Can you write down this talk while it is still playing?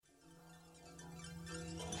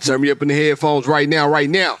Turn me up in the headphones right now, right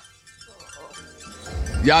now.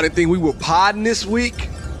 Y'all didn't think we were podding this week?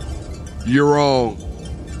 You're wrong.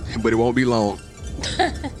 But it won't be long.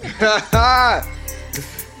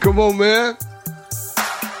 Come on, man.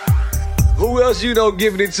 Who else you know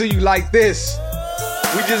giving it to you like this?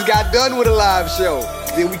 We just got done with a live show.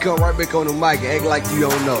 Then we come right back on the mic and act like you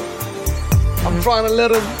don't know. I'm trying to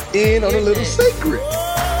let them in on a little secret.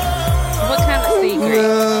 What kind of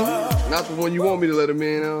secret? Not the one you want me to let them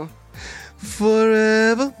in on.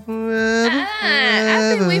 Forever, forever,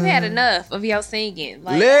 I think we've had enough of y'all singing.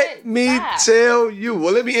 Like, let me tell you.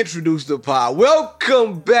 Well, let me introduce the pod.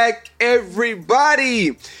 Welcome back,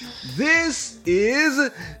 everybody. This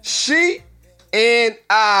is She and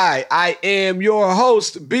I. I am your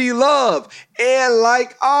host, B-Love. And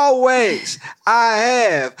like always, I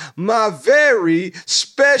have my very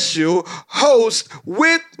special host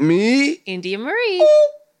with me, India Marie. Ooh,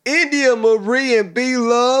 India Marie and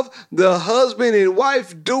B-Love, the husband and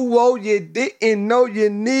wife duo you didn't know you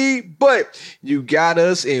need, but you got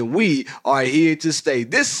us and we are here to stay.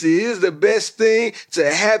 This is the best thing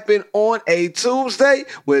to happen on a Tuesday.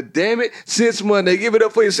 Well, damn it, since Monday. Give it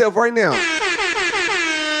up for yourself right now.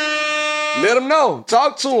 Let them know.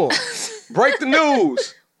 Talk to them. Break the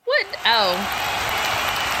news. What? Oh,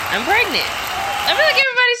 I'm pregnant. I feel like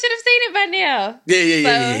everybody should have seen it by now.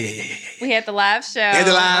 Yeah. We had the live show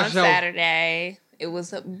on Saturday. It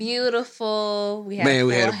was beautiful. We had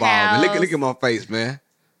we had a ball. Man. Look at my face, man.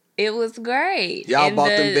 It was great. Y'all bought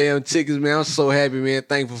them damn tickets, man. I'm so happy, man.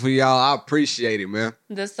 Thankful for y'all. I appreciate it, man.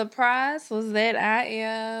 The surprise was that I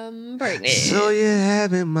am pregnant. So you're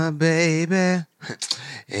having my baby.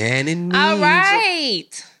 And it means... All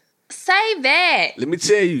right. Say that. Let me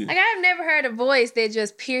tell you. Like, I've never heard a voice that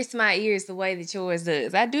just pierced my ears the way that yours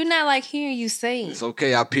does. I do not like hearing you sing. It's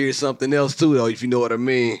okay. I pierce something else too, though, if you know what I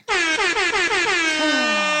mean. So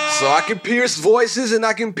I can pierce voices and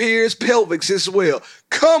I can pierce pelvics as well.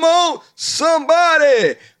 Come on,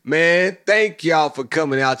 somebody. Man, thank y'all for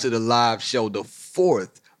coming out to the live show, the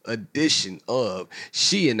 4th edition of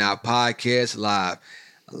She and I Podcast Live.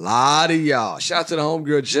 A lot of y'all. Shout out to the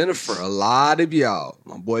homegirl Jennifer. A lot of y'all.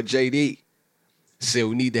 My boy JD said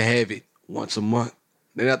we need to have it once a month.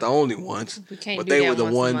 They're not the only ones, but they were the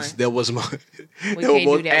ones that was they were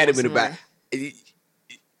most adamant about it.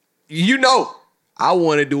 You know, I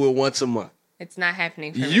want to do it once a month. It's not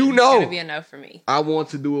happening for me. You know. It's going to be a no for me. I want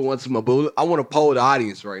to do it once a month, but I want to poll the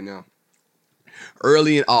audience right now.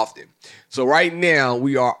 Early and often. So right now,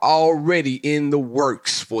 we are already in the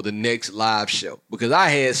works for the next live show because I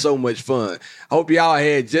had so much fun. I hope y'all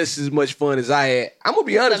had just as much fun as I had. I'm going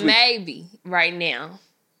to be honest with you. Maybe right now.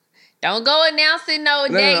 Don't go announcing no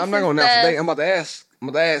dates. No, I'm not going to announce a date. I'm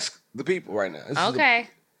about to ask the people right now. Okay.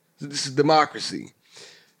 This is democracy.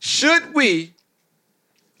 Should we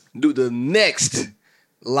do the next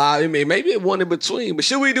live, maybe one in between, but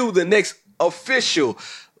should we do the next official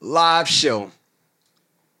live show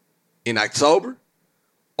in October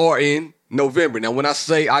or in November? Now, when I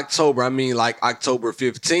say October, I mean like October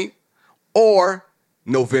 15th or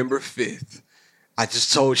November 5th. I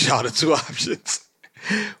just told y'all the two options.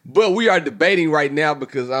 But we are debating right now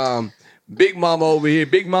because Big Mama over here,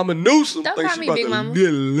 Big Mama Newsom. Don't call me Big Mama. Get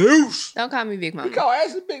loose. Don't call me Big Mama. We call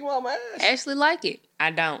Ashley Big Mama Ash. Ashley like it. I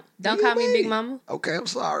don't. Don't call me Big Mama. Okay, I'm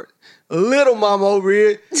sorry. Little Mama over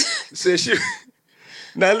here says she...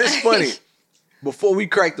 Now, listen funny. Before we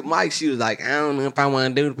cracked the mic, she was like, I don't know if I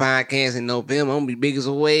want to do the podcast in November. I'm going to be big as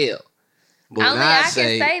a whale. But only I can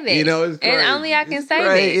say that. You know, it's crazy. And only I can say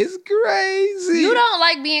that. It's crazy. You don't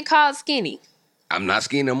like being called skinny. I'm not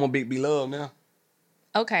skinny. I'm going to be love now.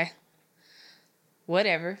 Okay.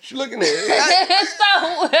 Whatever. She looking at it.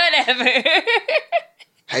 So, whatever.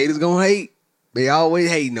 Haters going to hate. They always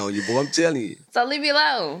hating on you, boy. I'm telling you. So leave me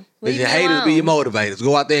alone. Let your haters be your motivators.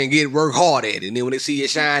 Go out there and work hard at it. And then when they see you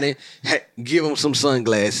shining, give them some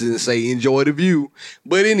sunglasses and say, enjoy the view.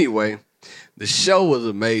 But anyway, the show was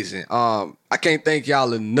amazing. I can't thank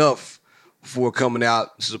y'all enough for coming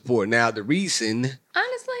out to support. Now, the reason...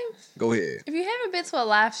 Honestly... Go ahead. If you haven't been to a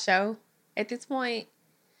live show at this point,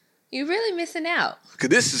 you're really missing out. Because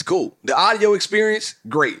this is cool. The audio experience,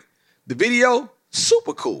 great. The video,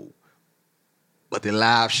 super cool. But the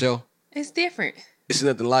live show... It's different. It's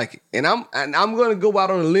nothing like it. And I'm going to go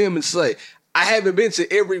out on a limb and say, I haven't been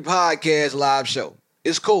to every podcast live show.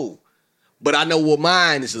 It's cool. But I know what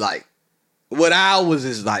mine is like. What ours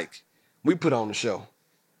is like. We put on the show.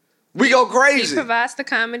 We go crazy. He provides the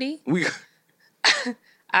comedy.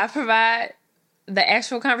 I provide the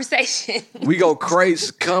actual conversation. We go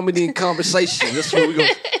crazy. Comedy and conversation. That's what we go.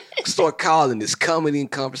 Start calling this comedy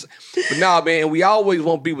and conversation. But nah, man, we always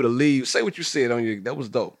want people to leave. Say what you said on your. That was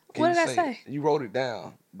dope. What did I say? You wrote it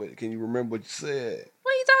down, but can you remember what you said?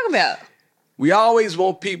 What are you talking about? We always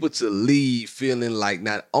want people to leave feeling like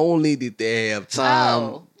not only did they have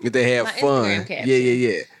time, did they have fun.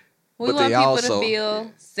 Yeah. We want people to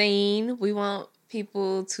feel seen. We want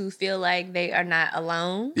people to feel like they are not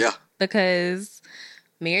alone. Yeah. Because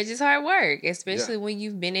marriage is hard work, especially when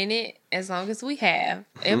you've been in it as long as we have.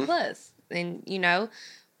 And plus, and you know,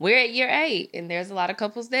 we're at year 8, and there's a lot of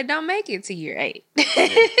couples that don't make it to year 8. You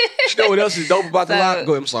know what else is dope about the live?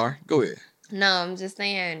 Go ahead, I'm sorry. Go ahead. No, I'm just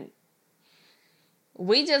saying,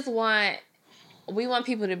 we want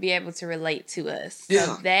people to be able to relate to us. Yeah.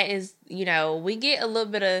 So that is, you know, we get a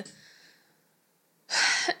little bit of,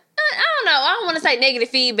 I don't know, I don't want to say negative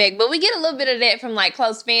feedback, but we get a little bit of that from like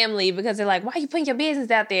close family because they're like, why are you putting your business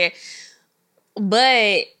out there?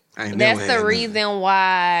 But that's the reason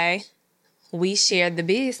why we share the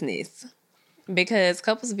business. Because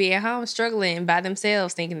couples be at home struggling by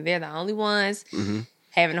themselves, thinking they're the only ones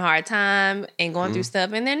having a hard time and going through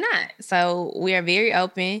stuff, and they're not. So we are very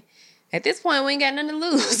open. At this point, we ain't got nothing to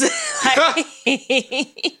lose.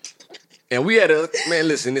 And we had man,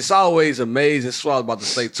 listen, it's always amazing. That's what I was about to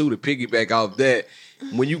say, too, to piggyback off that.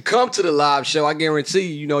 When you come to the live show, I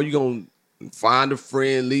guarantee you know, you're going to find a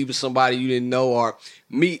friend, leave with somebody you didn't know, or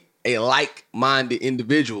meet a like-minded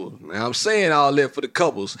individual. Now, I'm saying all that for the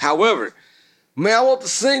couples. However, man, I want the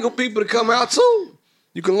single people to come out, too.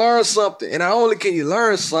 You can learn something. And not only can you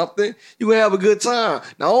learn something, you can have a good time.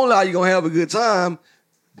 Not only are you going to have a good time,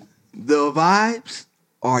 the vibes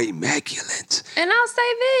are immaculate. And I'll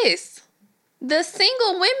say this. The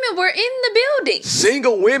single women were in the building.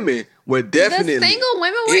 Single women were definitely The single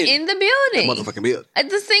women were in the building. The motherfucking building.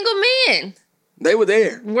 The single men. They were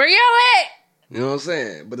there. Where y'all at? You know what I'm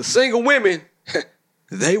saying? But the single women,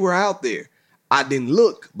 they were out there. I didn't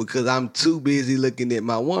look because I'm too busy looking at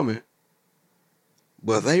my woman.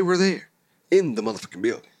 But they were there in the motherfucking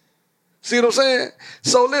building. See what I'm saying?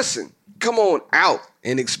 So listen, come on out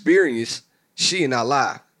and experience She and I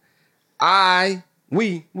Live.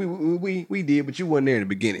 We did, but you weren't there in the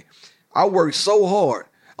beginning. I worked so hard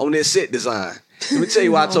on that set design. Let me tell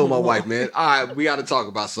you what I told my wife, man. All right, we got to talk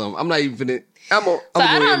about something. I'm not even finna. I don't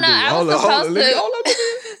know. I was supposed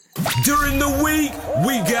to. During the week,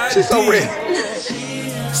 we got She's so ready.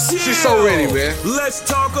 She's so ready, man. Let's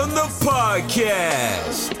talk on the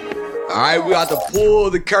podcast. All right, we got to pull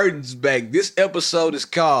the curtains back. This episode is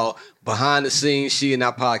called Behind the Scenes She and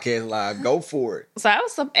I Podcast Live. Go for it. So I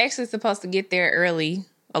was actually supposed to get there early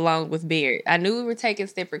along with Beard. I knew we were taking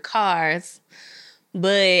separate cars,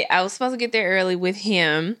 but I was supposed to get there early with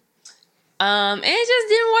him. And it just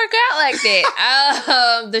didn't work out like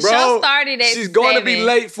that. The show started at 7. She's going to be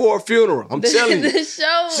late for a funeral. I'm telling you.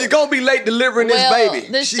 She's going to be late delivering this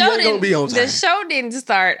baby. She ain't going to be on time. The show didn't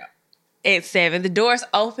start at 7. The doors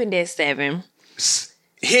opened at 7.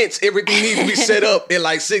 Hence, everything needs to be set up at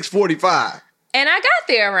like 6:45. And I got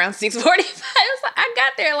there around 6:45. I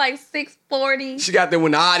got there like 6:40. She got there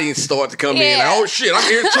when the audience started to come in. Like, oh shit, I'm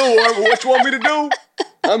here too. What you want me to do?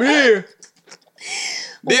 I'm here.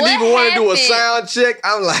 Didn't even want to do a sound check.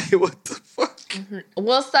 I'm like, what the fuck?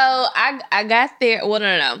 Well, so I got there. Well,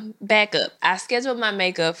 no. Back up. I scheduled my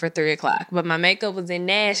makeup for 3:00, but my makeup was in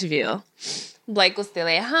Nashville. Blake was still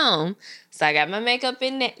at home. So I got my makeup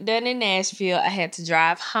done in Nashville. I had to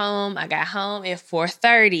drive home. I got home at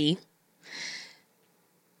 4:30.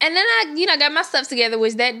 And then I, got my stuff together,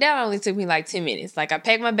 which that only took me like 10 minutes. Like I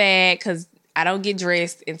packed my bag because I don't get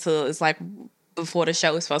dressed until it's like before the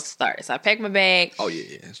show is supposed to start. So I packed my bag. Oh,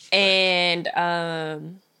 yeah. And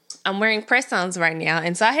I'm wearing press-ons right now.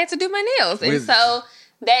 And so I had to do my nails. And so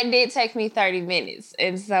that did take me 30 minutes.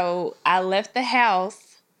 And so I left the house.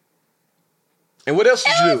 And what else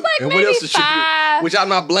did you do? Like and what else did you do? Which I'm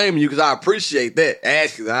not blaming you because I appreciate that.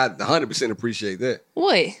 Actually, I 100% appreciate that.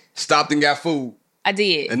 What? Stopped and got food. I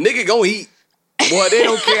did. A nigga gonna eat. Boy, they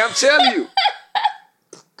don't care. I'm telling you.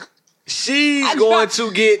 She's going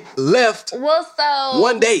to get left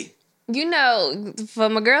one day. For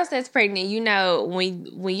my girls that's pregnant,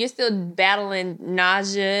 when you're still battling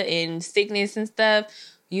nausea and sickness and stuff,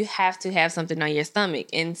 you have to have something on your stomach.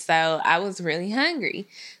 And so I was really hungry.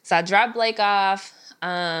 So I dropped Blake off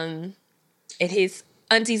at his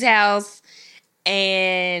auntie's house,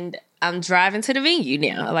 and I'm driving to the venue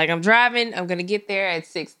now. Like, I'm driving. I'm going to get there at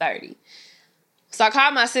 6:30. So I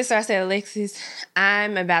called my sister. I said, Alexis,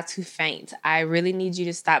 I'm about to faint. I really need you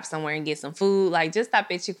to stop somewhere and get some food. Like, just stop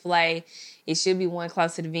at Chick-fil-A. It should be one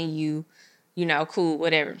close to the venue. Cool,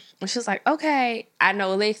 whatever. And she was like, okay, I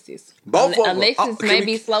know Alexis. Both of them. Alexis may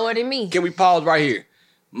be slower than me. Can we pause right here?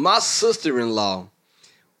 My sister-in-law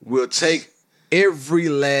will take every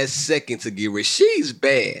last second to get ready. She's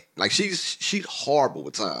bad. Like she's horrible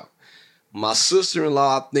with time. My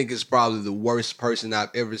sister-in-law, I think, is probably the worst person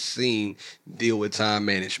I've ever seen deal with time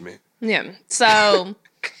management. Yeah. So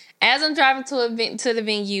as I'm driving to the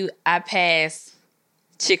venue, I pass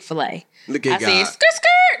Chick-fil-A. Look at I God. said,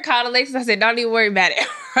 skirt. Called Alexis. I said, don't even worry about it.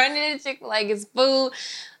 Running to Chick-fil-A gets food.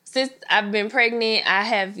 Since I've been pregnant, I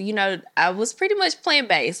have, I was pretty much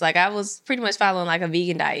plant-based. Like, I was pretty much following, like, a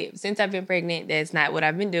vegan diet. Since I've been pregnant, that's not what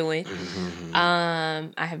I've been doing. Mm-hmm.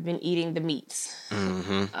 I have been eating the meats.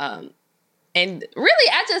 Mm-hmm. And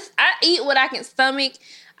really, I eat what I can stomach.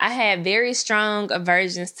 I had very strong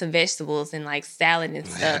aversions to vegetables and, like, salad and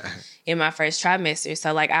stuff in my first trimester.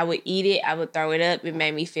 So, like, I would eat it. I would throw it up. It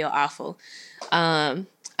made me feel awful.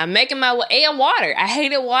 I'm making my way, and water. I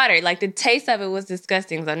hated water. Like, the taste of it was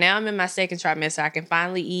disgusting. So now I'm in my second trimester. I can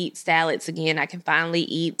finally eat salads again. I can finally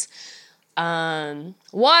eat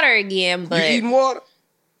water again. But you eating water?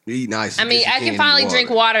 You eating ice? I mean, I can finally drink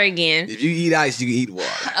water again. If you eat ice, you can eat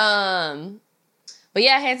water. But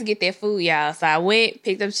yeah, I had to get that food, y'all. So I went,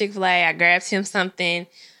 picked up Chick-fil-A. I grabbed him something.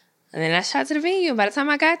 And then I shot to the venue. By the time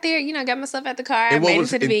I got there, got myself at the car. I made it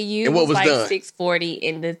to the venue. And what was like done? 6:40,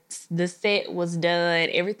 and the set was done.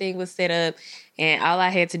 Everything was set up, and all I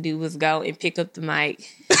had to do was go and pick up the mic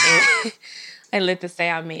and let the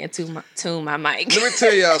sound man tune my mic. Let me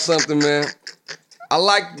tell y'all something, man. I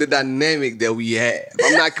like the dynamic that we have.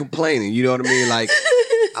 I'm not complaining. You know what I mean? Like,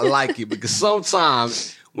 I like it because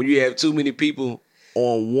sometimes when you have too many people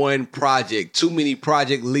on one project, too many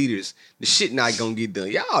project leaders, the shit not gonna get done.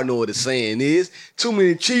 Y'all know what the saying is. Too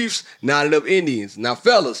many chiefs, not enough Indians. Now,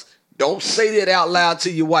 fellas, don't say that out loud to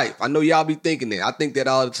your wife. I know y'all be thinking that. I think that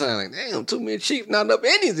all the time. Like, damn, too many chiefs, not enough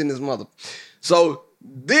Indians in this mother. So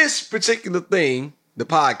this particular thing, the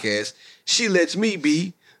podcast, she lets me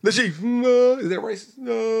be the chief. No, is that racist?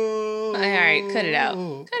 No. All right, cut it out.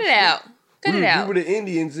 Cut it out. Cut it out. We were the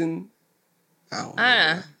Indians and I don't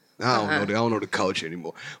know. I don't know. I don't know the culture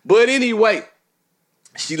anymore. But anyway,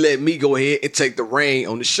 she let me go ahead and take the reign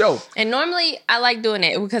on the show. And normally I like doing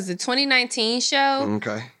that because the 2019 show,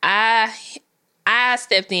 Okay. I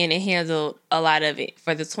stepped in and handled a lot of it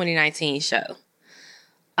for the 2019 show.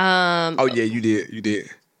 Oh yeah, you did. You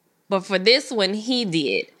did. But for this one, he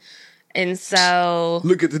did. And so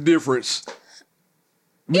Look at the difference.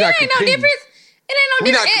 it ain't no difference. It ain't no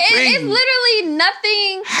difference. It's literally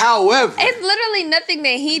nothing. However, It's literally nothing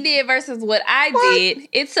that he did versus what I did.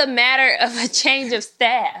 It's a matter of a change of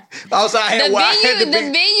staff. The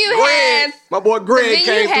venue has my boy Greg the came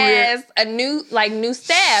venue through there. has a new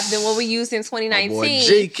staff than what we used in 2019. My boy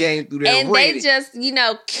G came through there. And they just,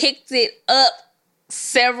 kicked it up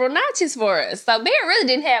several notches for us. So they really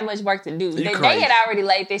didn't have much work to do. They had already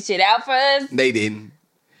laid this shit out for us. They didn't.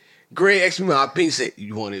 Greg asked me my opinion. Said,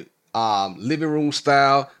 you want it living room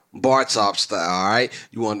style, bar top style, all right?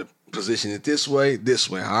 You want to position it this way,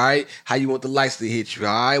 all right? How you want the lights to hit you,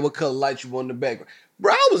 all right? What color lights you want in the background?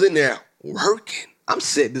 Bro, I was in there working. I'm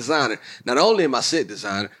set designer. Not only am I set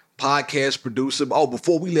designer, podcast producer. Oh,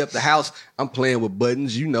 before we left the house, I'm playing with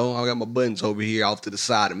buttons. I got my buttons over here off to the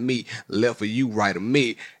side of me, left of you, right of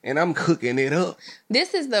me, and I'm cooking it up.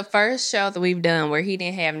 This is the first show that we've done where he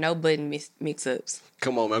didn't have no button mix-ups.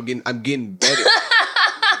 Come on, man. I'm getting better.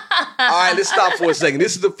 All right, let's stop for a second.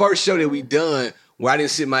 This is the first show that we done where I didn't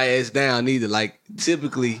sit my ass down either. Like,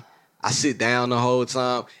 typically, I sit down the whole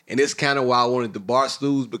time, and it's kind of why I wanted the bar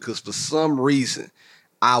stools, because for some reason,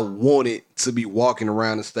 I wanted to be walking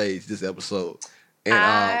around the stage this episode. And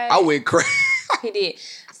I went crazy. He did.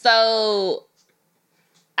 So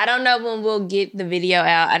I don't know when we'll get the video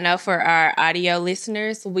out. I know for our audio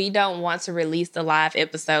listeners, we don't want to release the live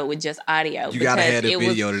episode with just audio. You gotta have the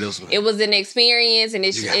video to this one. It was an experience, and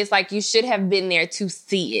it's like you should have been there to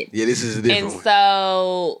see it. Yeah, this is a different one. And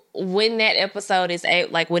so when that episode is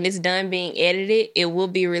when it's done being edited, it will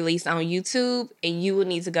be released on YouTube, and you will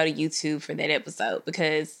need to go to YouTube for that episode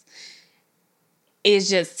because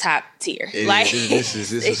it's just top tier. This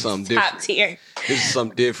is something different. Top tier. This is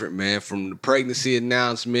something different, man. From the pregnancy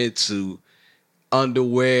announcement to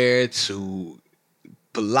underwear to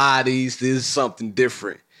Pilates, this is something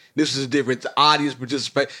different. This is different to audience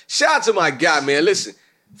participation. Shout out to my guy, man. Listen,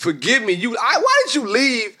 forgive me. Why did you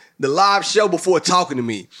leave the live show before talking to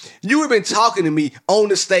me? You have been talking to me on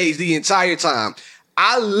the stage the entire time.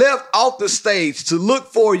 I left off the stage to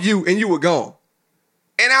look for you, and you were gone.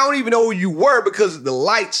 And I don't even know who you were because the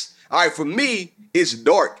lights, all right, for me, it's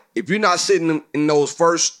dark. If you're not sitting in those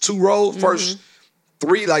first two rows, first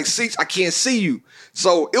three seats, I can't see you.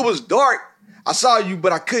 So it was dark. I saw you,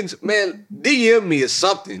 but I couldn't. Man, DM me or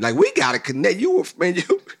something. Like, we got to connect. You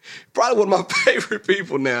probably one of my favorite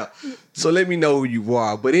people now. So let me know who you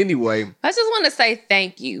are. But anyway. I just want to say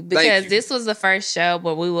thank you because Thank you. this was the first show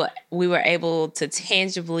where we were able to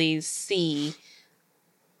tangibly see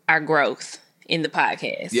our growth in the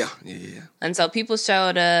podcast. Yeah. And so people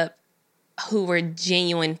showed up who were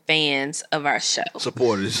genuine fans of our show.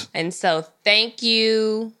 Supporters. And so thank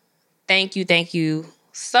you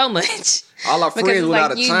so much. All our friends went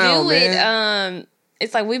out of town, man.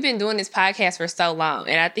 It's like we've been doing this podcast for so long.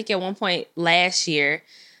 And I think at one point last year,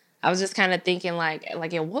 I was just kind of thinking like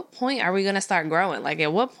at what point are we going to start growing? Like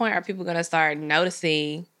at what point are people going to start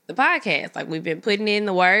noticing the podcast? Like we've been putting in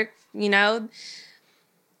the work, you know?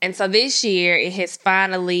 And so this year it has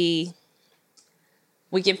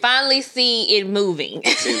we can finally see it moving.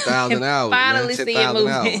 10,000 hours. Finally see it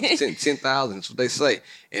moving. 10,000 is what they say.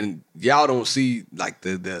 And y'all don't see like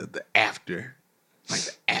the after, like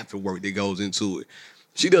the after work that goes into it.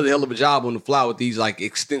 She does a hell of a job on the fly with these like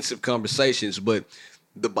extensive conversations, but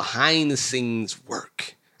the behind the scenes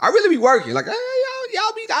work. I really be working. Like,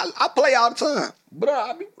 I play all the time. But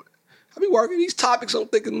I be working. These topics I'm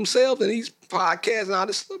thinking themselves and these podcasts and all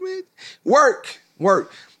this stuff, man. Work.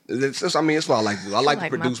 It's what I like to do. I like to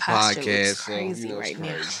produce podcasts. Crazy so, right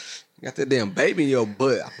now. Got that damn baby in your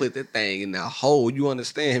butt. I put that thing in that hole. You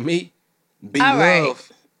understand me? Be all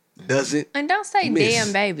love. Doesn't. And don't say miss.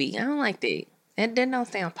 damn baby. I don't like that. That don't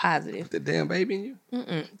sound positive. The damn baby in you?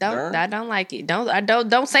 I don't like it.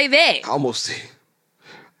 Don't say that. I almost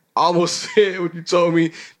said what you told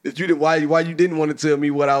me that you did. Why you didn't want to tell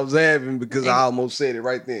me what I was having because I almost said it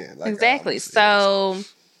right then. Like, Exactly. So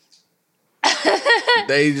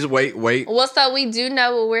they just wait. well, so we do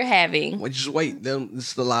know what we're having. Well, just wait. This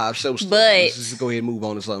is the live show stuff. But Let's just go ahead and move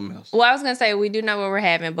on to something else. well, I was gonna say we do know what we're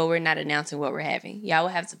having, but we're not announcing what we're having. Y'all will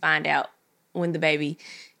have to find out when the baby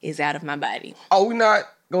is out of my body. Oh, we not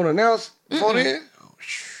gonna announce before then? Oh,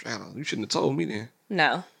 you shouldn't have told me then.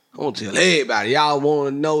 No. I'm gonna tell everybody. Y'all want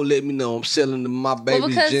to know? Let me know. I'm selling my baby's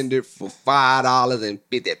because gender for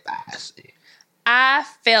 $5.55. I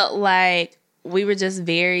felt like we were just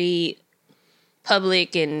very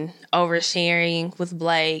public and oversharing with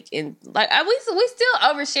Blake, and like we still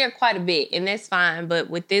overshare quite a bit, and that's fine. But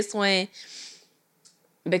with this one,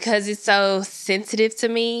 because it's so sensitive to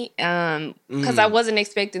me, because I wasn't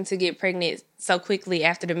expecting to get pregnant so quickly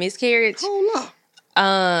after the miscarriage. Hold up.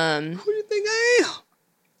 Who you think I am?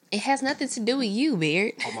 It has nothing to do with you,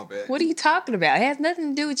 Beard. Oh, my bad. What are you talking about? It has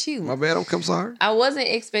nothing to do with you. My bad. I'm sorry. I wasn't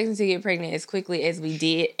expecting to get pregnant as quickly as we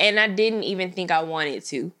did, and I didn't even think I wanted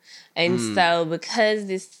to. And so because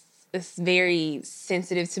this is very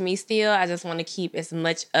sensitive to me still, I just want to keep as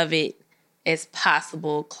much of it as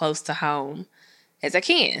possible close to home as I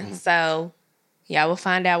can. So y'all will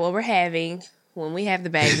find out what we're having when we have the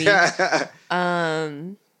baby.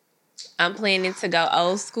 I'm planning to go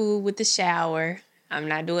old school with the shower. I'm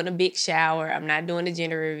not doing a big shower. I'm not doing a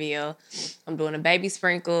gender reveal. I'm doing a baby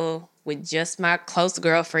sprinkle with just my close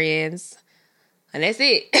girlfriends. And that's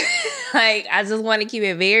it. Like, I just want to keep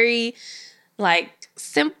it very, like,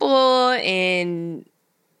 simple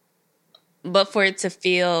but for it to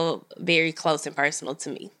feel very close and personal to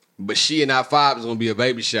me. But She and Our 5 is going to be a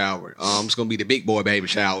baby shower. It's going to be the big boy baby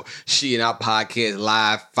shower. She and Our Podcast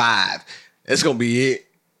Live 5. That's going to be it.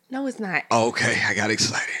 No, it's not. Oh, okay, I got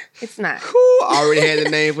excited. It's not. Whew, I already had the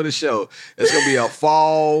name for the show. It's going to be a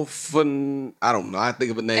fall fun. I don't know. I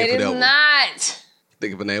think of a name It for that is one. not.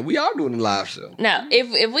 Think of a name. We are doing a live show. No,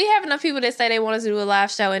 if we have enough people that say they want us to do a live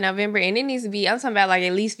show in November, and it needs to be, I'm talking about like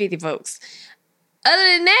at least 50 folks. Other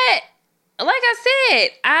than that, like I said,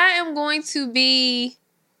 I am going to be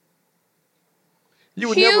You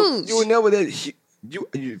would huge. never that.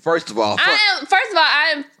 You first of all,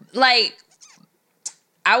 I am like,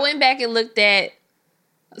 I went back and looked at,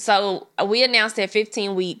 so we announced at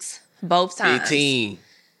 15 weeks both times. 15.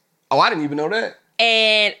 Oh, I didn't even know that.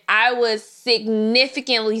 And I was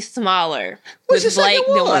significantly smaller What's with your Blake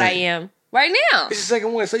second than what one? I am right now. It's your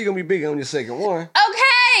second one, so you're gonna be big on your second one.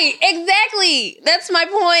 Okay, exactly. That's my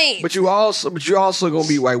point. But you're also gonna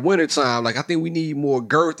be like wintertime. Like I think we need more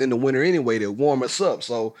girth in the winter anyway to warm us up.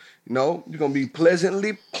 So you're gonna be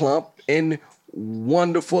pleasantly plump and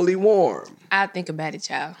wonderfully warm. I'll think about it,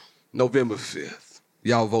 y'all. November 5th.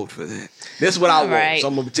 Y'all vote for that. That's what I want. Right. So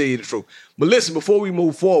I'm gonna tell you the truth. But listen, before we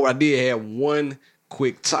move forward, I did have one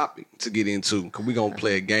quick topic to get into because we're gonna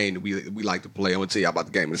play a game that we like to play. I'm gonna tell you about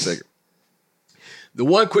the game in a second. The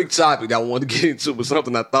one quick topic that I wanted to get into was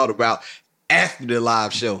something I thought about after the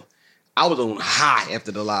live show. I was on high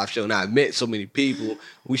after the live show. Now I met so many people.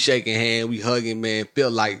 We shaking hands, we hugging, man.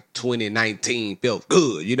 Felt like 2019. Felt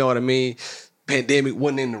good. You know what I mean? pandemic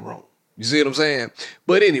wasn't in the room. You see what I'm saying?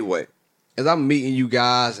 But anyway, as I'm meeting you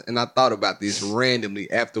guys, and I thought about this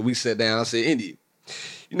randomly after we sat down, I said, India,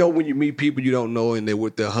 you know, when you meet people you don't know and they're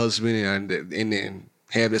with their husband and then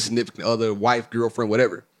have their significant other, wife, girlfriend,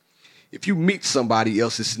 whatever. If you meet somebody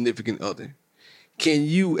else's significant other, can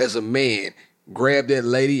you, as a man, grab that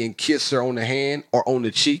lady and kiss her on the hand or on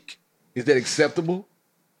the cheek? Is that acceptable?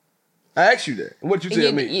 I asked you that. What you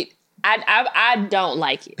tell me? I don't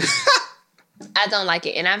like it. I don't like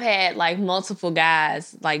it. And I've had like multiple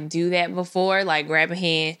guys like do that before, like grab a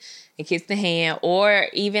hand and kiss the hand. Or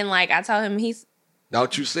even like I told him Now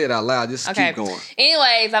what you said out loud, just keep going.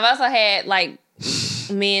 Anyways, I've also had like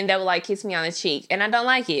men that would like kiss me on the cheek. And I don't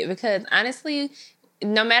like it because honestly,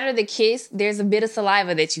 no matter the kiss, there's a bit of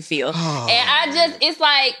saliva that you feel. Oh, and it's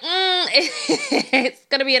like, it's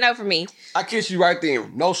going to be a no for me. I kiss you right there.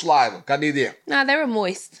 No saliva. Got need there. No, they were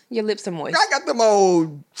moist. Your lips are moist. I got them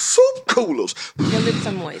old soup coolers. Your lips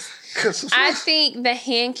are moist. I think the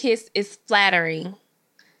hand kiss is flattering.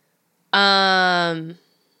 For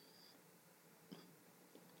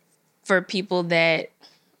people that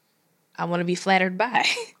I want to be flattered by.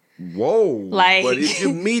 Whoa. Like, but if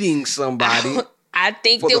you're meeting somebody... I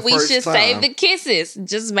think that we should save the kisses.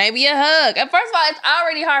 Just maybe a hug. And first of all, it's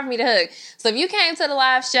already hard for me to hug. So if you came to the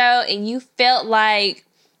live show and you felt like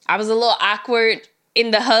I was a little awkward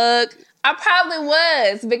in the hug, I probably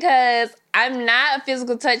was because I'm not a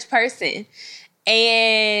physical touch person.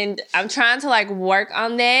 And I'm trying to like work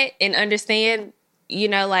on that and understand, you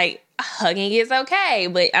know, like hugging is okay.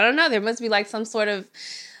 But I don't know. There must be like some sort of,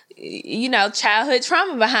 you know, childhood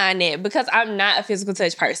trauma behind that because I'm not a physical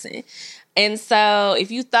touch person. And so, if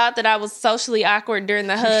you thought that I was socially awkward during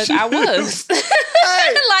the hug, I was.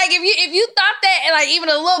 Like, if you thought that, like, even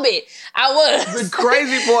a little bit, I was. The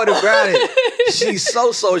crazy part about it, she's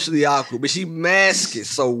so socially awkward, but she masks it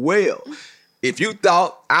so well. If you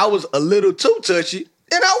thought I was a little too touchy,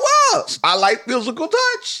 then I was. I like physical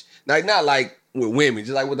touch. Like, not like with women,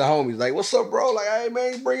 just like with the homies. Like, what's up, bro? Like, hey,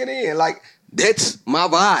 man, bring it in. Like, that's my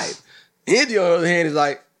vibe. Indy, on the other hand, is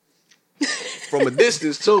like, from a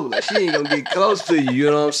distance too. Like she ain't gonna get close to you, you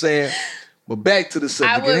know what I'm saying? But back to the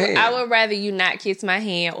subject at hand. I would rather you not kiss my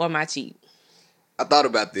hand or my cheek. I thought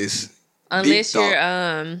about this. Unless you're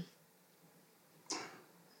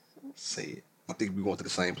Say it. I think we're going to the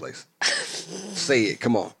same place. Say it.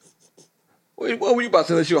 Come on. What were you about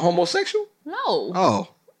to say? You're a homosexual? No. Oh.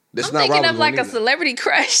 That's I'm not thinking Robert of like either. a celebrity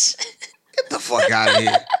crush. Get the fuck out of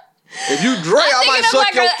here. If you Dre, I might suck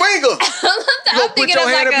like your finger. I'm You gonna put your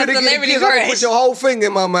hand up in and get a kiss. I'm gonna put your whole finger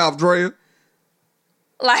in my mouth, Dre.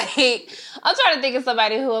 Like, I'm trying to think of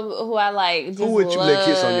somebody who I like. Just who would you let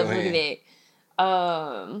kiss on your Look hand? at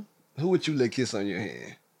that. Who would you let kiss on your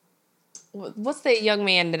hand? What's that young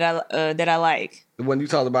man that I like? The one you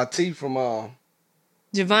talked about, T from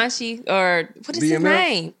Givenchy, or what is his BMF?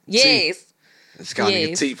 name? Yes. It's called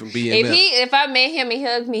nigga T from BMF. If I met him, he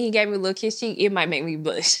hugged me, he gave me a little kiss cheek, it might make me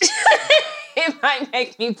blush. It might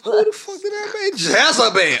make me blush. Who the fuck did that make?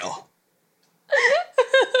 Jezebel.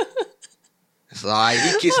 It's all right.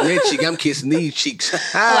 He kissed that cheek. I'm kissing these cheeks.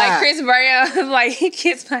 Like Chris Brown, like he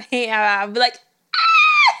kissed my hand. I'll be like,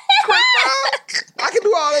 I can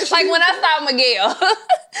do all that shit. like when I saw Miguel.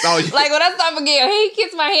 Oh, yeah. Like when I saw Miguel, he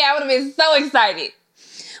kissed my hand. I would have been so excited.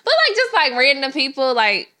 But like just like random people,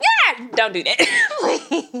 like, yeah, don't do that.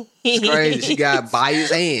 It's crazy. She got by his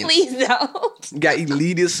hands. Please don't. You got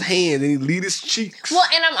elitist hands and elitist cheeks. Well,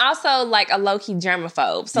 and I'm also like a low-key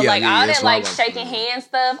germaphobe. So like all that like shaking hand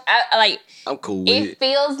stuff, I'm cool with it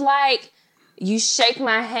feels like you shake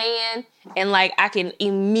my hand and like I can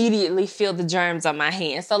immediately feel the germs on my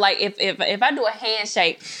hand. So like if I do a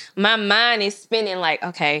handshake, my mind is spinning like,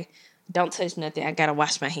 okay, don't touch nothing. I gotta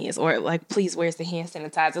wash my hands. Or like, please, where's the hand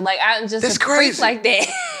sanitizer? Like I'm just That's a freak crazy. like that.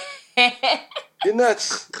 You're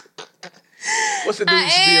nuts. What's the dude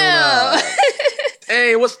used to be on?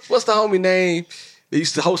 Hey, what's the homie name? They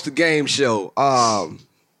used to host a game show.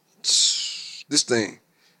 This thing.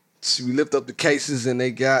 So we lift up the cases and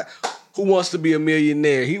they got Who Wants to Be a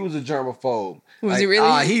Millionaire. He was a germaphobe. Was he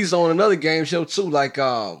really? He's on another game show too, like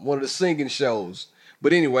one of the singing shows.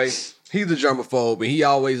 But anyway, he's a germaphobe and he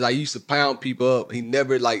always like used to pound people up. He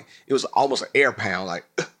never like it was almost an air pound, like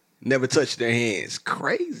never touched their hands.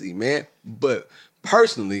 Crazy, man. But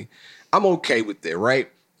personally, I'm okay with that, right?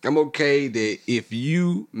 I'm okay that if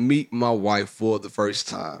you meet my wife for the first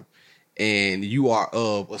time and you are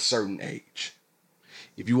of a certain age,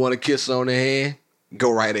 if you want to kiss her on the hand,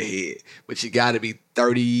 go right ahead. But you got to be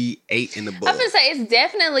 38 and above. I'm gonna say it's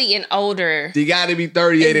definitely an older. You got to be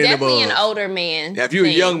 38 and above. Definitely an older man. Now, if you're a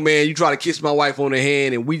young man, you try to kiss my wife on the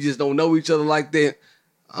hand and we just don't know each other like that,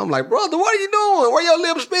 I'm like, brother, what are you doing? Where your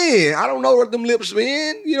lips been? I don't know where them lips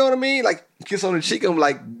been. You know what I mean? Like, kiss on the cheek. I'm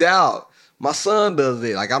like, doubt. My son does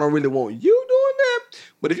it. Like, I don't really want you doing that.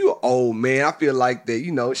 But if you're an old man, I feel like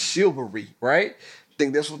that, chivalry, right? I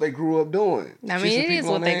think that's what they grew up doing. I mean, it is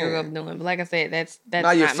what they grew up doing. But like I said, that's now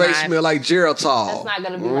not your face smell like Geritol. That's not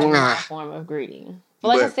going to be like my form of greeting. But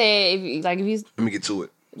like I said, if you let me get to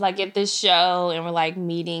it. Like at this show and we're like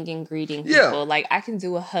meeting and greeting people, like I can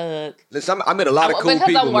do a hug. Listen, I met a lot of cool people,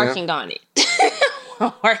 because I'm working on it.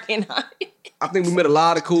 I'm working on it. I think we met a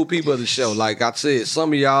lot of cool people at the show. Like I said,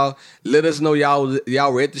 some of y'all, let us know y'all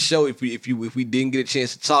were at the show. If we didn't get a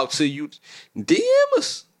chance to talk to you, DM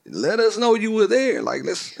us. Let us know you were there. Like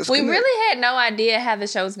let's We connect. really had no idea how the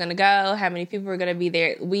show was gonna go, how many people were gonna be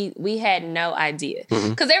there. We had no idea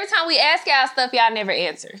because every time we ask y'all stuff, y'all never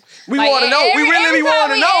answer. We want to know. We really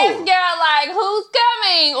want to know. Ask y'all like who's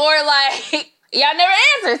coming or like. Y'all never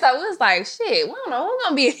answered, so it was like, shit, we don't know who's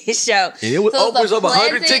gonna be in this show. And it was upwards of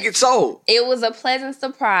 100 tickets sold. It was a pleasant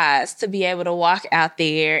surprise to be able to walk out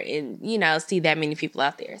there and, see that many people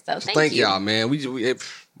out there. So thank you. Y'all, man. We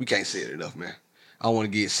can't say it enough, man. I want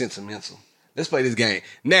to get sentimental. Let's play this game.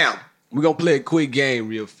 Now, we're going to play a quick game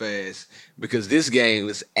real fast because this game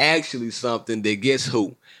is actually something that, guess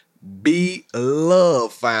who? B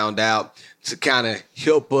Love found out to kind of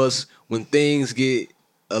help us when things get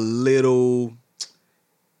a little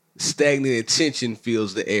stagnant and tension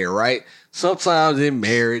fills the air, right? Sometimes in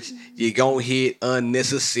marriage, you're going to hit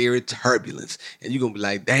unnecessary turbulence. And you're going to be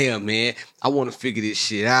like, damn, man, I want to figure this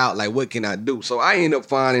shit out. Like, what can I do? So I end up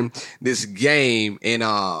finding this game, and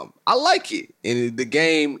I like it. And the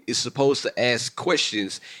game is supposed to ask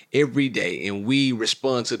questions every day. And we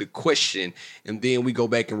respond to the question, and then we go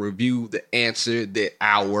back and review the answer that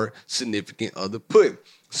our significant other put.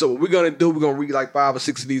 So what we're going to do, we're going to read like 5 or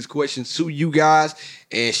 6 of these questions to you guys.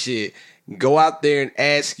 And shit, go out there and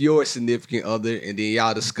ask your significant other, and then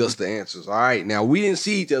y'all discuss the answers. All right. Now, we didn't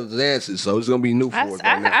see each other's answers, so it's going to be new for us.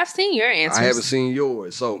 I've seen your answers. I haven't seen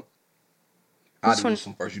yours. So I'll do this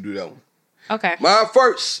one first. You do that one. Okay.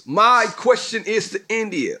 My question is to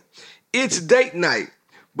India. It's date night,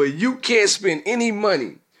 but you can't spend any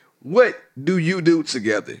money. What do you do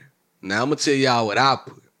together? Now, I'm going to tell y'all what I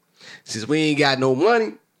put. Since we ain't got no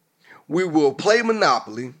money, we will play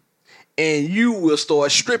Monopoly, and you will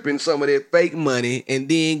start stripping some of that fake money and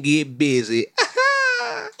then get busy.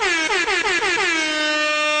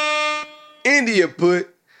 India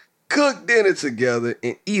put cook dinner together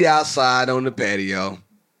and eat outside on the patio.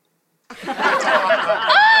 No,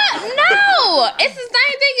 it's the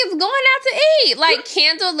same thing as going out to eat. Like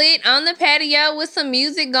candlelit on the patio with some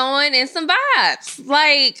music going and some vibes.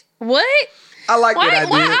 Like, what? I like that idea.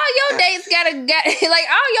 Why all your dates got like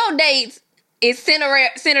all your dates is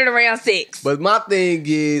centered around sex? But my thing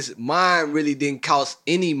is, mine really didn't cost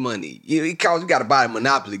any money. You got to buy a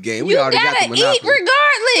Monopoly game. We already got the Monopoly. Eat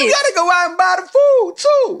regardless. You got to go out and buy the food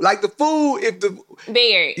too. Like the food,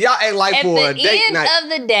 Barry, y'all ain't like for a date night. At the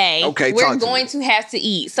end of the day, okay, we're going to have to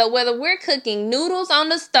eat. So whether we're cooking noodles on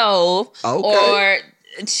the stove or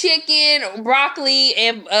chicken, broccoli,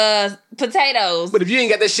 and potatoes. But if you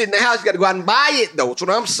ain't got that shit in the house, you got to go out and buy it, though. That's what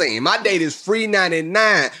I'm saying. My date is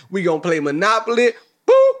 $3.99. We going to play Monopoly.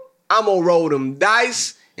 Boop. I'm going to roll them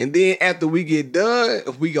dice. And then after we get done,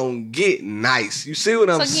 we going to get nice. You see what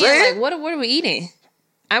I'm saying? Like, what are we eating?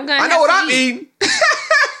 I know what I'm eating.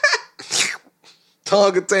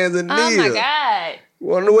 Tongue of Tanzania. Oh, my God.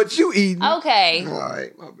 Want to know what you eating? Okay. All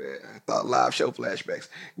right, my bad. I thought live show flashbacks.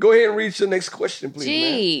 Go ahead and read your next question, please.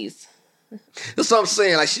 Jeez. Man. That's what I'm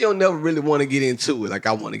saying. Like, she don't never really want to get into it. Like,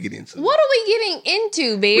 I want to get into it. What are we getting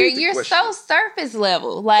into, Bear? You're so surface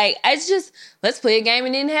level. Like, it's just, let's play a game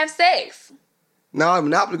and then have sex. No,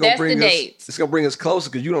 Monopoly gonna bring us. It's gonna bring us closer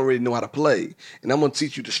because you don't really know how to play, and I'm gonna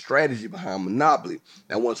teach you the strategy behind Monopoly.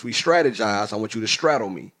 Now, once we strategize, I want you to straddle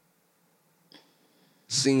me.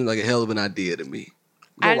 Seems like a hell of an idea to me.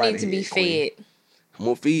 I need to be fed. I'm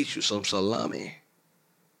gonna feed you some salami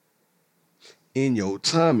in your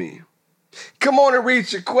tummy. Come on and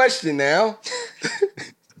read your question now.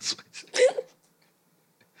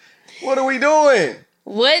 What are we doing?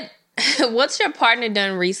 What's your partner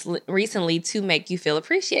done recently to make you feel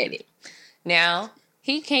appreciated? Now,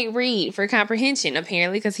 he can't read for comprehension,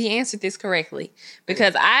 apparently, because he answered this correctly.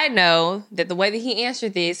 Because I know that the way that he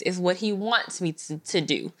answered this is what he wants me to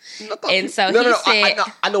do. And so he said...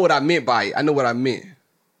 I know what I meant by it. I know what I meant.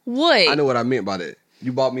 What? I know what I meant by that.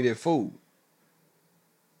 You bought me that food.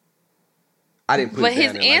 I didn't put it down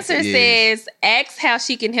there. But his answer says, ask how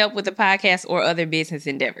she can help with the podcast or other business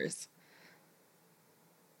endeavors.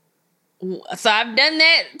 So I've done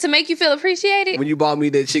that to make you feel appreciated? When you bought me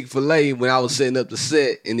that Chick-fil-A when I was setting up the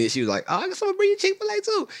set, and then she was like, "Oh, I guess I'm gonna bring you Chick-fil-A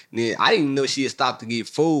too." And then I didn't even know she had stopped to get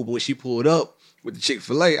food, but when she pulled up with the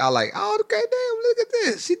Chick-fil-A, I was like, "Oh, okay, damn, look at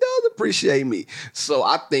this. She does appreciate me." So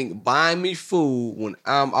I think buying me food when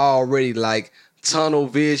I'm already like tunnel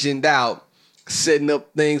visioned out, setting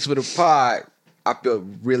up things for the pod, I felt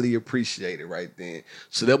really appreciated right then.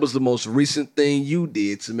 So that was the most recent thing you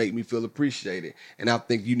did to make me feel appreciated. And I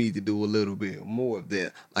think you need to do a little bit more of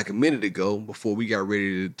that. Like a minute ago, before we got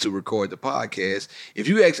ready to record the podcast, if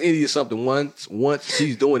you ask India something once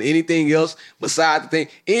she's doing anything else besides the thing,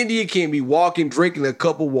 India can be walking, drinking a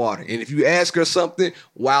cup of water. And if you ask her something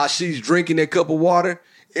while she's drinking that cup of water,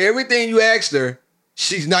 everything you asked her,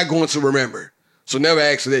 she's not going to remember. So never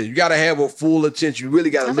ask her that. You got to have her full attention. You really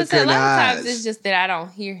got to look her in the eyes. A lot of times it's just that I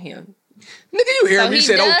don't hear him. Nigga, you hear him. He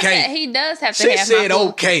said okay. He does have to she have my said food.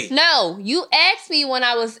 Okay. No, you asked me when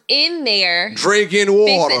I was in there. Drinking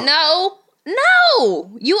water. No.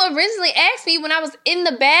 You originally asked me when I was in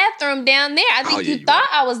the bathroom down there. I think you thought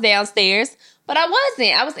I was downstairs, but I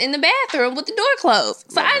wasn't. I was in the bathroom with the door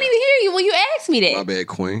closed. So I didn't even hear you when you asked me that. My bad,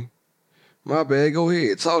 Queen. My bad. Go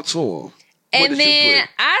ahead. Talk to him. And then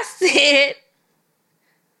I said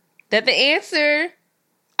that the answer,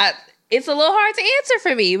 it's a little hard to answer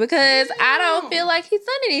for me because I don't feel like he's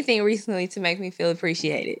done anything recently to make me feel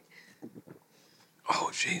appreciated. Oh,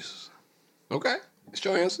 Jesus. Okay. It's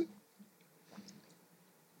your answer.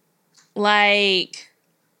 Like,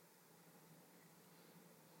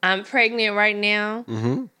 I'm pregnant right now.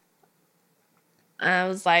 Mm-hmm. I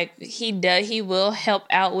was like, he will help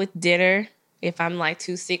out with dinner if I'm like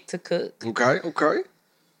too sick to cook. Okay.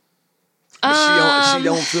 But she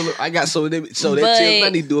don't feel it. I got so that tells me I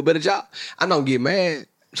need to do a better job. I don't get mad. I'm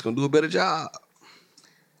just gonna do a better job.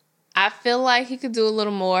 I feel like he could do a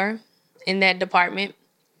little more in that department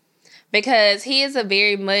because he is a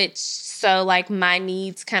very much so like my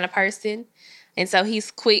needs kind of person, and so he's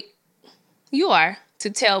quick. You are to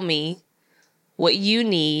tell me what you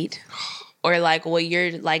need or like what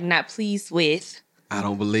you're like not pleased with. I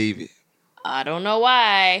don't believe it. I don't know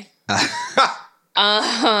why.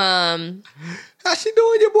 How she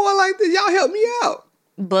doing your boy like this? Y'all help me out.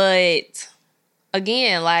 But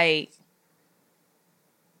again, like,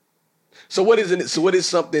 so what is it? So what is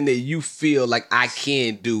something that you feel like I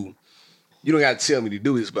can do? You don't got to tell me to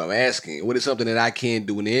do this, but I'm asking. What is something that I can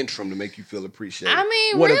do in the interim to make you feel appreciated? I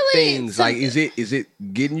mean, what really, are things like? Is it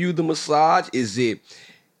getting you the massage? Is it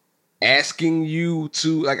asking you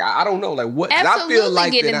to like? I don't know. Like what? Absolutely, I feel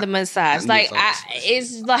like getting the massage. Like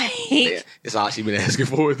it's like it's all she been asking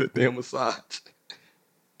for is the damn massage.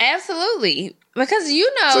 Absolutely, because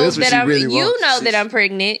you know that I'm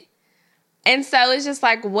pregnant, and so it's just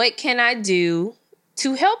like, what can I do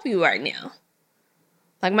to help you right now?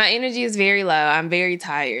 Like my energy is very low. I'm very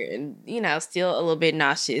tired, and still a little bit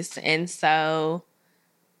nauseous, and so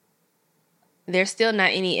there's still not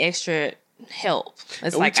any extra help.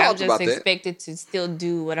 It's like I'm just expected to still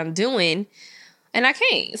do what I'm doing, and I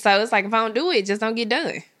can't. So it's like if I don't do it, it just don't get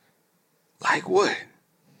done. Like what?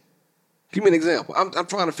 Give me an example. I'm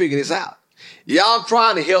trying to figure this out. Yeah, I'm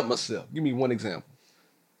trying to help myself. Give me one example.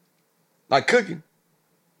 Like cooking.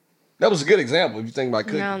 That was a good example if you think about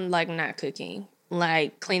cooking. No, like not cooking.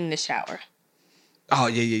 Like cleaning the shower. Oh,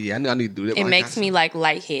 yeah. I need to do that. It makes me like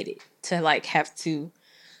lightheaded to like have to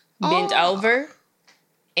bend over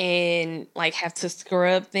and like have to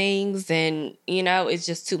scrub things, and it's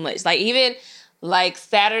just too much. Like even like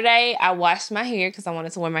Saturday, I washed my hair because I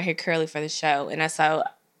wanted to wear my hair curly for the show, and so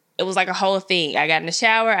it was like a whole thing. I got in the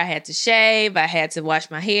shower, I had to shave, I had to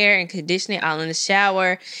wash my hair and condition it all in the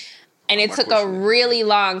shower, and it took a really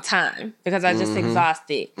long time because I was just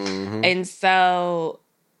exhausted, and so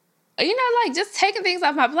like just taking things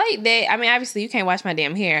off my plate. That I mean, obviously you can't wash my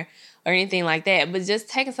damn hair or anything like that, but just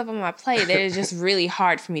taking stuff on my plate that is just really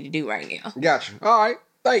hard for me to do right now. Gotcha. All right.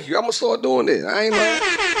 Thank you. I'm going to start doing this. I ain't lying.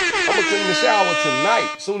 I'm going to clean the shower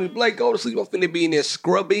tonight. As soon as Blake go to sleep, I'm finna be in there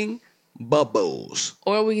scrubbing bubbles.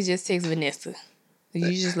 Or we could just text Vanessa.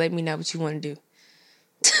 You just let me know what you want to do.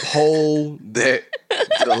 Hold that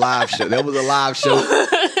to the live show. That was a live show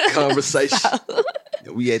conversation.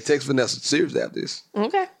 We had text Vanessa seriously after this.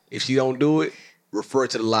 Okay. If she don't do it, refer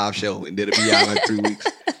to the live show, and it'll be out in like 3 weeks.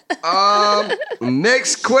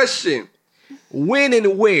 Next question. When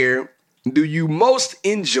and where do you most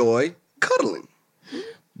enjoy cuddling?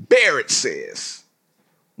 Barrett says,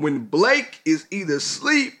 when Blake is either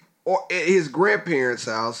asleep or at his grandparents'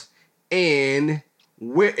 house and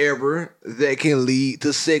wherever that can lead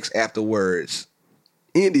to sex afterwards.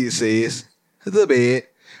 India says, the bed.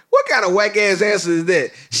 What kind of whack ass answer is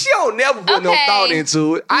that? She don't never put no Okay. thought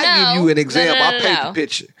into it. I No. give you an example. No, I paint no. the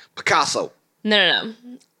picture. Picasso. No.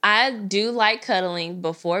 I do like cuddling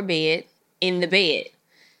before bed, in the bed.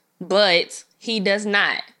 But he does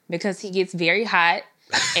not, because he gets very hot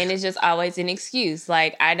and it's just always an excuse.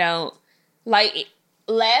 Like, I don't, like,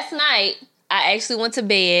 last night, I actually went to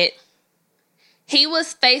bed. He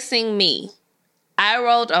was facing me. I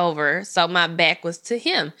rolled over, so my back was to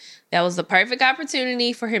him. That was the perfect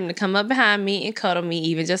opportunity for him to come up behind me and cuddle me,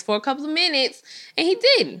 even just for a couple of minutes, and he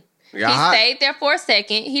didn't. Yeah, He hot. stayed there for a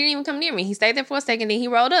second. He didn't even come near me. He stayed there for a second, then he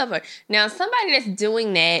rolled over. Now, somebody that's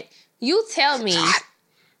doing that, you tell me hot.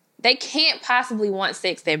 they can't possibly want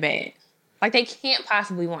sex that bad. Like, they can't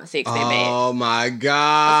possibly want sex that bad. Oh my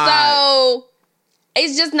God. So,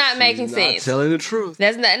 it's just not making Not sense. telling the truth.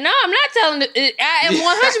 That's not. No, I'm not telling. I am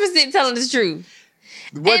 100% telling the truth.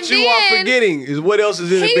 What And you are then forgetting is what else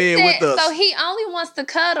is in the He bed said, with us. so he only wants to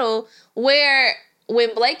cuddle where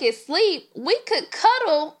when Blake is asleep, we could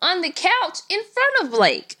cuddle on the couch in front of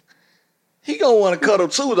Blake. He gonna want to cuddle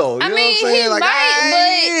too, though. You I know mean, what I'm saying? he Like,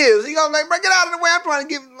 might, he is. He gonna like, bro, get out of the way. I'm trying to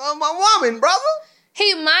get my woman, brother.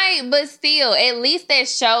 He might, but still, at least that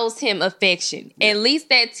shows him affection. At least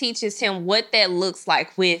that teaches him what that looks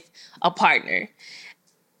like with a partner.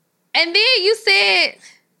 And then you said,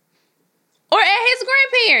 or at his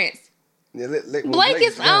grandparents. Yeah, Blake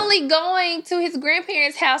is only going to his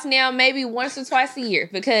grandparents' house now maybe once or twice a year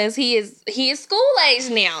because he is school age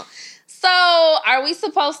now. So are we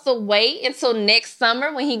supposed to wait until next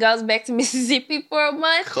summer when he goes back to Mississippi for a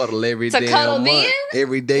month? cuddle every To damn cuddle month. then?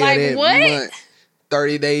 Every day Like of that what? month.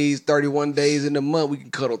 30 days, 31 days in the month. We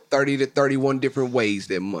can cuddle 30 to 31 different ways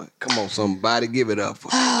that month. Come on, somebody, give it up.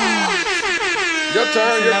 Your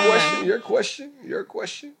turn, your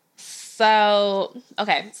question. So,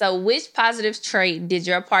 okay. So which positive trait did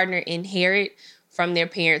your partner inherit from their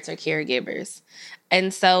parents or caregivers?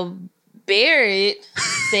 And so Barrett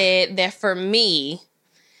said that for me,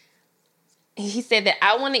 he said that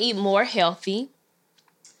I want to eat more healthy.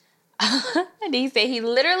 And he said I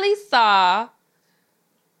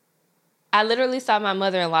literally saw my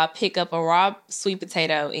mother-in-law pick up a raw sweet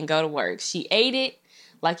potato and go to work. She ate it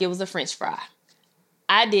like it was a French fry.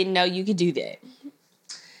 I didn't know you could do that.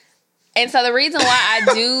 And so the reason why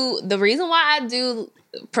I do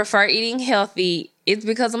prefer eating healthy is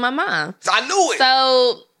because of my mom. I knew it.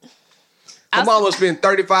 So my mom will spend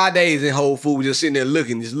 35 days in Whole Foods just sitting there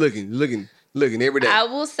looking every day. I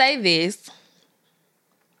will say this.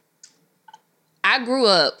 I grew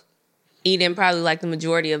up eating probably like the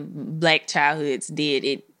majority of black childhoods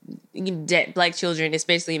did. Black children,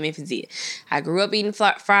 especially in Memphis, did. I grew up eating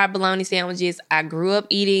fried bologna sandwiches. I grew up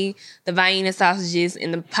eating the Vienna sausages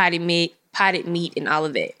and the potted meat and all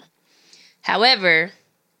of that. However,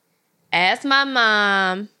 as my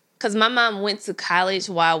mom, because my mom went to college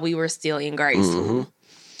while we were still in grade school.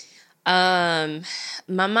 My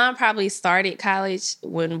mom probably started college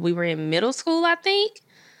when we were in middle school, I think.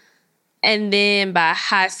 And then by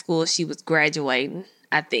high school, she was graduating,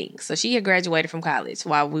 I think. So she had graduated from college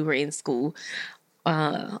while we were in school.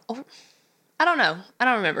 I don't know. I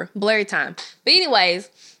don't remember. Blurry time. But anyways,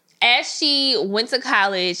 as she went to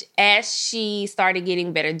college, as she started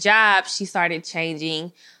getting better jobs, she started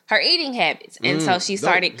changing her eating habits. And so she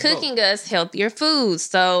started cooking us healthier foods.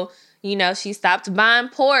 So, she stopped buying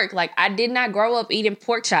pork. Like, I did not grow up eating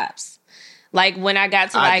pork chops. Like, when I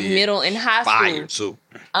got to, middle and high school. Fire, too.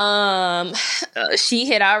 She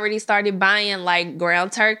had already started buying, like,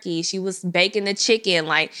 ground turkey. She was baking the chicken.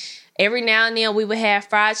 Like, every now and then we would have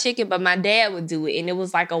fried chicken, but my dad would do it. And it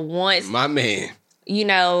was like a once, My man.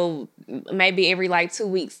 maybe every, 2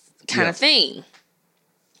 weeks kind of thing.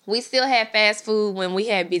 We still had fast food when we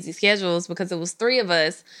had busy schedules because it was 3 of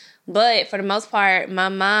us. But for the most part, my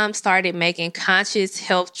mom started making conscious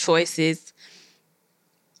health choices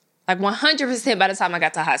 100% by the time I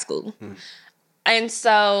got to high school. And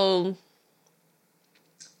so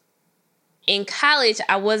in college,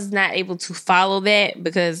 I was not able to follow that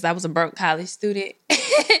because I was a broke college student.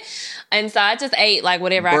 And so I just ate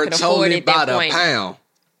whatever I could afford at that point. A pound.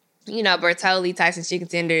 Bertolli, Tyson chicken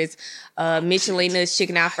tenders, Michelina's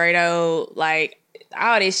chicken Alfredo,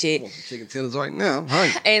 all this shit. I want some chicken tenders right now. I'm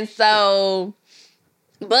hungry. And so,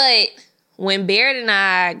 but when Barrett and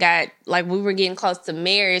I got, we were getting close to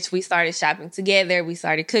marriage, we started shopping together, we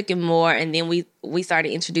started cooking more, and then we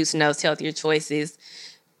started introducing those healthier choices,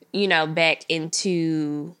 back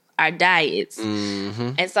into our diets.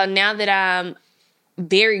 Mm-hmm. And so now that I'm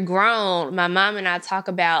very grown, my mom and I talk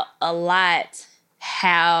about a lot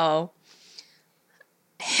how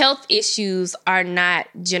health issues are not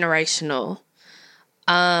generational.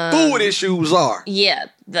 Food issues are. Yeah,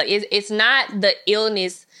 it's not the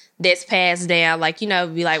illness that's passed down. Like, be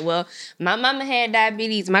like, well, my mama had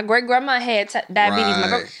diabetes, my great grandma had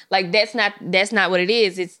diabetes, Right. that's not what it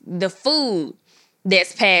is. It's the food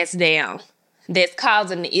that's passed down that's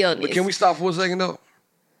causing the illness. But can we stop for a second though?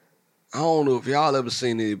 I don't know if y'all ever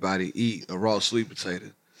seen anybody eat a raw sweet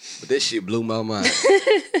potato, but that shit blew my mind.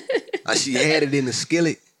 She had it in the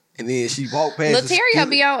skillet, and then she walked past. Laterio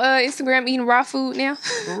be on Instagram eating raw food now.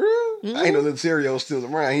 For real? I ain't know Laterio still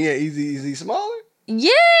around. Is he smaller?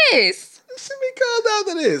 Yes. Send me cuz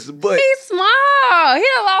after this. But He's small. He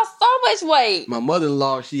done lost so much weight. my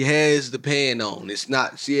mother-in-law, she has the pan on. It's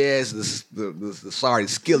not. She has the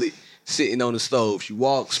skillet sitting on the stove. She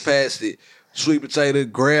walks past it, sweet potato,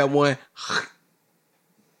 grab one.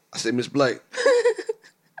 I said, Miss Blake,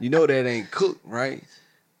 you know that ain't cooked, right?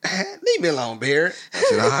 Leave me alone, Barrett. I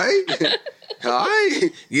said, all right. All right.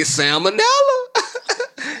 Get salmonella.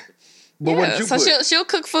 But what did you put? She'll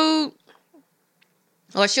cook food.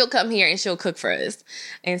 Or she'll come here and she'll cook for us.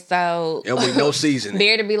 And so And with no seasoning.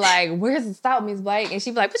 Bear to be like, where's the salt, Miss Blake? And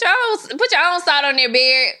she'd be like, put your own salt on there,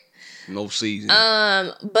 Bear. No seasoning.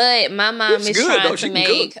 But my mom It's is good, trying though. She to can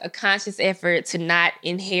make cook. a conscious effort to not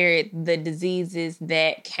inherit the diseases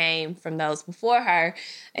that came from those before her.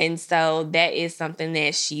 And so that is something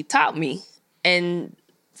that she taught me. And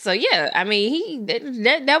so, yeah, I mean,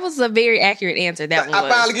 that was a very accurate answer. That one I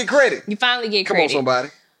was. finally get credit. You finally get Come credit. on, somebody.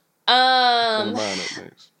 Come on,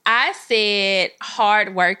 next. I said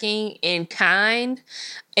hardworking and kind.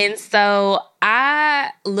 And so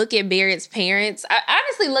I look at Barrett's parents. I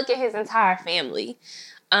honestly look at his entire family,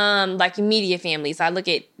 like immediate family. So I look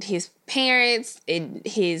at his parents, and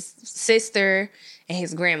his sister, and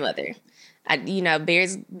his grandmother.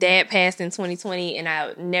 Barrett's dad passed in 2020, and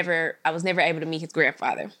I was never able to meet his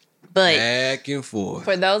grandfather. But Back and forth.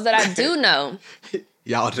 for those that I do know,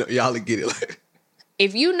 Y'all get it. Like,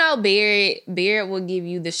 if you know Barrett will give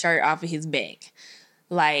you the shirt off of his back.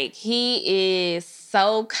 Like, he is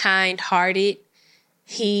so kind-hearted.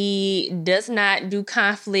 He does not do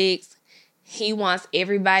conflicts. He wants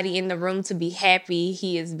everybody in the room to be happy.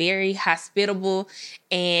 He is very hospitable.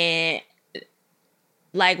 And,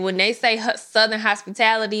 like, when they say Southern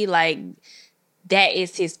hospitality, like, that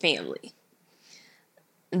is his family.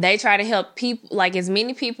 They try to help people, like, as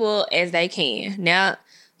many people as they can. Now,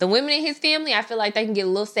 the women in his family, I feel like they can get a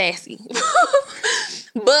little sassy.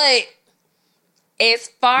 But as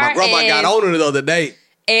far my grandma got on it the other day.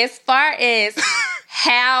 as far as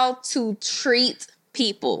how to treat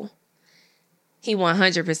people, he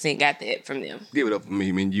 100% got that from them. Give it up for me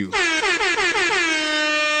and you.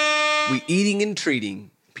 We eating and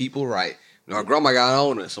treating people right. Our grandma got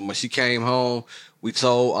on it. So when she came home, we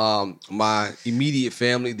told my immediate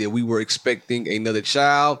family that we were expecting another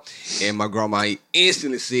child. And my grandma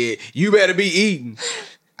instantly said, you better be eating.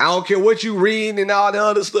 I don't care what you reading and all the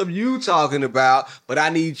other stuff you talking about, but I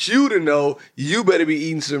need you to know you better be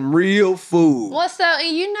eating some real food. Well, so,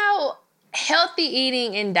 healthy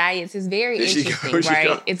eating and diets is very There she go, interesting, there she right?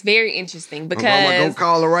 go. It's very interesting My grandma because gonna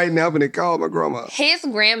call her right now, but they call my grandma. his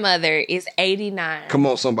grandmother is 89 Come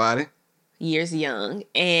on, somebody. years young,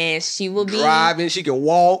 and she will be Driving, she can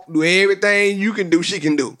walk, do everything you can do, she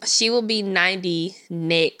can do. 90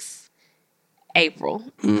 next April.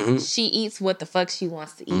 Mm-hmm. She eats what the fuck she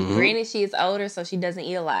wants to eat. Granted, she is older, so she doesn't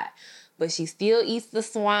eat a lot, but she still eats the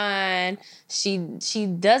swine. She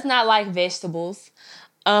does not like vegetables.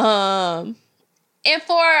 And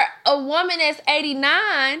for a woman that's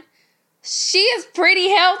 89, she is pretty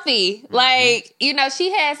healthy. Like,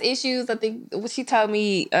 she has issues. I think she told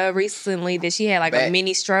me recently that she had like a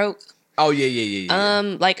mini stroke. Oh, yeah.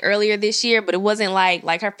 Like earlier this year, but it wasn't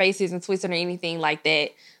like her face isn't twisted or anything like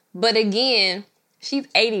that. But again, she's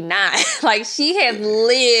 89. Like, she has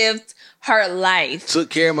lived her life. Took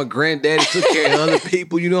care of my granddaddy, took care of other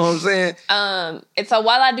people, you know what I'm saying? And so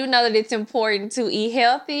while I do know that it's important to eat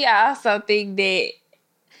healthy, I also think that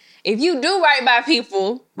if you do right by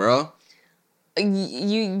people, Bro.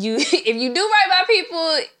 you if you do right by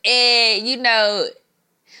people and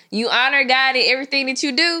you honor God in everything that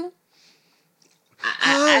you do,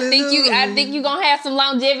 I think you gonna have some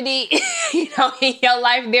longevity, in your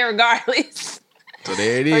life there regardless. So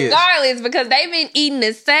there it is. Regardless, because they've been eating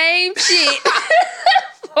the same shit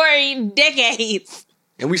for decades.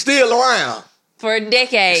 And we still around. For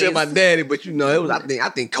decades. Except my daddy, but it was I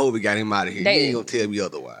think COVID got him out of here. They- You ain't gonna tell me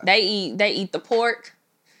otherwise. They eat the pork.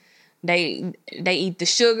 They eat the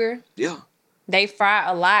sugar. Yeah. They fry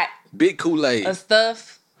a lot Big Kool-Aid. of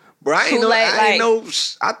stuff. Bro, I ain't know. Kool-Aid,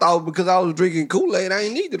 I thought because I was drinking Kool-Aid, I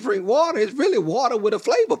ain't need to drink water. It's really water with a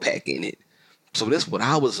flavor pack in it. So that's what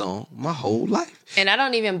I was on my whole life. And I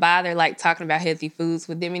don't even bother like talking about healthy foods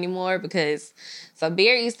with them anymore because so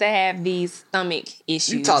Bear used to have these stomach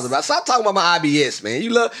issues. You talking about? Stop talking about my IBS, man. She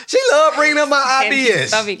love bringing up my IBS.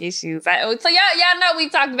 Stomach issues. So y'all know we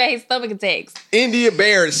talked about his stomach attacks. India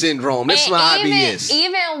Barrett syndrome. This is my IBS.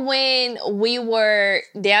 Even when we were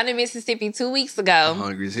down in Mississippi 2 weeks ago, I'm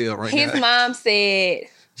hungry as hell right now. his mom said,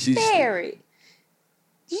 Barrett,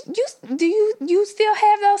 you still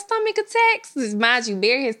have those stomach attacks? Mind you,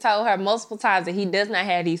 Barry has told her multiple times that he does not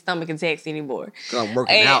have these stomach attacks anymore. I'm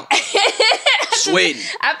working out. Sweating.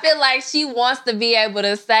 I feel like she wants to be able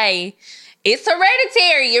to say, it's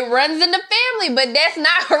hereditary. It runs in the family, but that's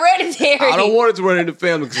not hereditary. I don't want it to run in the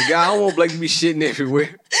family because I don't want Blake to be shitting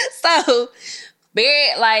everywhere. So,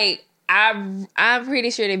 Barry, like, I'm pretty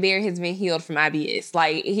sure that Barry has been healed from IBS.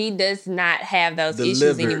 Like, he does not have those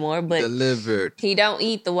issues anymore, but he don't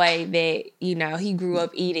eat the way that, he grew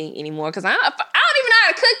up eating anymore. Because I don't even know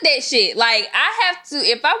how to cook that shit. Like, I have to,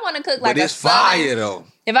 if I want to cook like fire, though.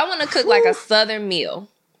 If I want to cook like a Southern meal,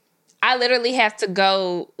 I literally have to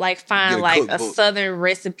go find a Southern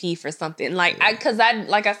recipe for something. Like,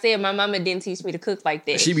 like I said, my mama didn't teach me to cook like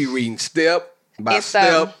that. She be reading step by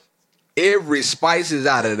step. Every spice is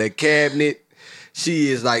out of the cabinet. She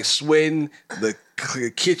is like sweating. The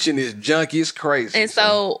kitchen is junky. It's crazy. And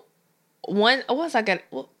so what was I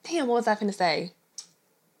finna say?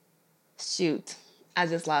 Shoot. I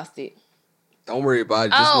just lost it. Don't worry about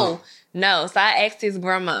it. No. So I asked his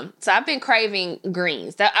grandma. So I've been craving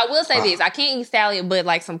greens. So I will say this. I can't eat salad, but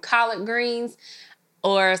like some collard greens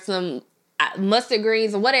or some mustard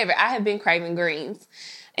greens or whatever. I have been craving greens.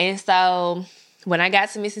 And so when I got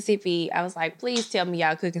to Mississippi, I was like, please tell me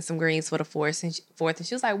y'all cooking some greens for the 4th. And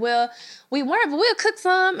she was like, well, we weren't, but we'll cook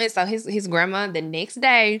some. And so his grandma, the next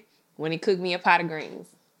day, when he cooked me a pot of greens.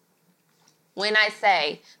 When I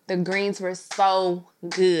say the greens were so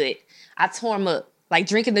good, I tore them up. Like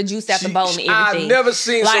drinking the juice out the bowl and everything. I've never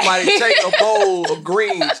seen somebody take a bowl of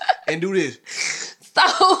greens and do this.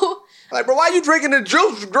 So... Like, bro, why you drinking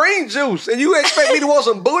the green juice? And you expect me to want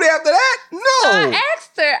some booty after that? No. I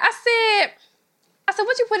asked her, I said,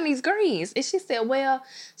 what you put in these greens? And she said, well,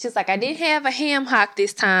 she was like, I didn't have a ham hock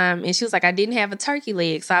this time. And she was like, I didn't have a turkey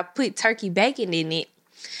leg. So I put turkey bacon in it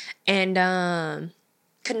and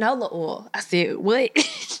canola oil. I said, what?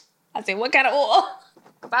 I said, what kind of oil?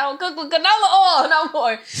 Because I don't cook with canola oil no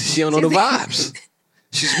more. She don't know the vibes.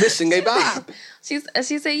 She's missing a vibe. She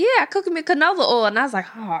said, yeah, I cook them in canola oil. And I was like,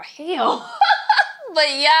 oh, hell. But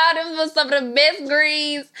y'all, them was some of the best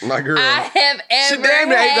greens my girl. I have ever She damn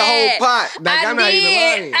near ate the whole pot. Like, I I'm not even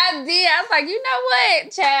lying. I did. I was like, you know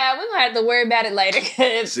what, child? We're going to have to worry about it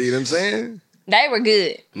later. See what I'm saying? They were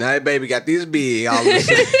good. Now that baby got this big all of a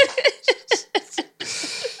sudden.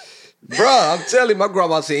 Bruh, I'm telling you, my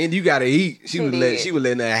grandma said, you got to eat. She was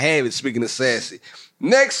letting her have it, speaking of sassy.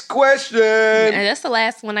 Next question. And that's the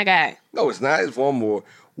last one I got. No, it's not. It's one more.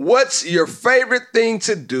 What's your favorite thing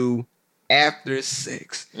to do after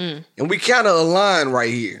sex? And we kind of align right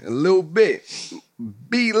here a little bit.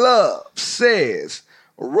 B-Love says,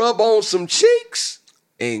 rub on some cheeks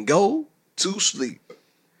and go to sleep.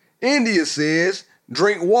 India says,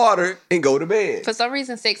 drink water and go to bed. For some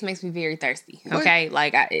reason, sex makes me very thirsty. Okay,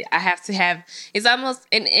 like I have to have. It's almost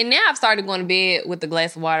and now I've started going to bed with a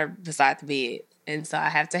glass of water beside the bed, and so I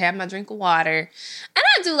have to have my drink of water, and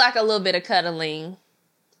I do like a little bit of cuddling.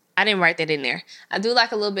 I didn't write that in there. I do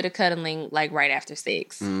like a little bit of cuddling, like right after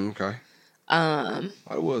sex. Okay.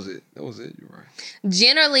 What was it? That was it. You're right.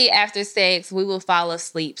 Generally, after sex, we will fall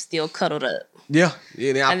asleep still cuddled up. Yeah.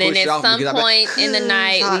 And then at some point in the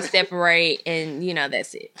night, we separate, and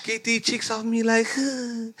that's it. Get these chicks off me like.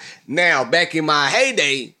 Now, back in my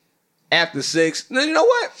heyday, after sex, you know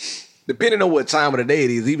what? Depending on what time of the day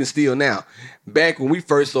it is, even still now. Back when we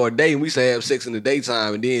first started dating, we used to have sex in the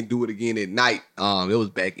daytime and then do it again at night. It was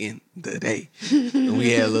back in the day. And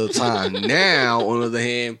we had a little time. Now, on the other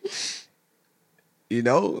hand,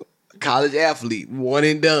 college athlete, one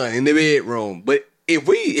and done in the bedroom. But if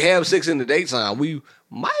we have sex in the daytime, we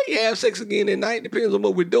might have sex again at night. Depends on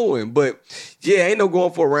what we're doing. But yeah, ain't no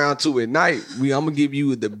going for round 2 at night. I'm going to give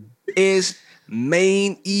you the best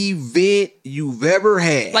main event you've ever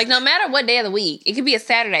had. Like, no matter what day of the week, it could be a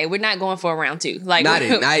Saturday. We're not going for a round 2. Like, not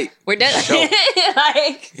at night. We're done. Sure.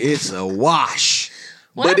 Like, it's a wash.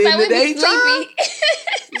 When but in the daytime,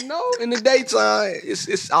 sleepy. in the daytime,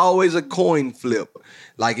 it's always a coin flip.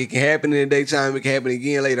 Like, it can happen in the daytime, it can happen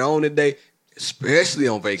again later on in the day, especially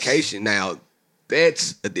on vacation. Now,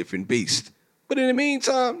 that's a different beast. But in the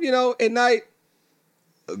meantime, at night,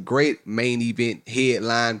 a great main event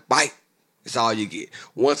headline bite. It's all you get.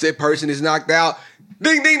 Once that person is knocked out,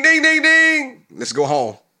 Ding, ding, ding, ding, ding. Let's go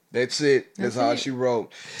home. That's it. That's all she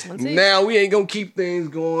wrote. Now we ain't gonna keep things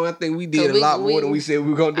going. I think we did a lot more than we said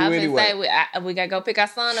we were gonna do anyway. We gotta go pick our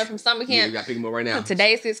son up from summer camp. Yeah, we gotta pick him up right now.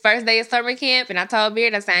 Today's his first day of summer camp, and I told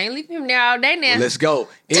Beard, I said, I ain't leaving him there all day now. Well, let's go.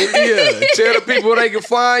 India, tell the people where they can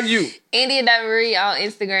find you. India.Marie on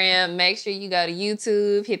Instagram. Make sure you go to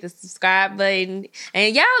YouTube, hit the subscribe button.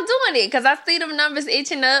 And y'all doing it, because I see them numbers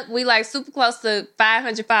itching up. We like super close to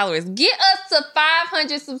 500 followers. Get us to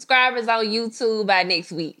 500 subscribers on YouTube by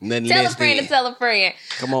next week. Tell a friend to tell a friend.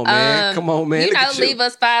 Come on, man. Come on, man. You know, leave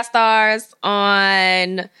us 5 stars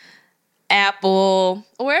on Apple,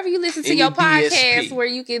 or wherever you listen to your podcast, where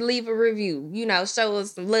you can leave a review. You know, show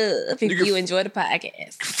us some love if you enjoy the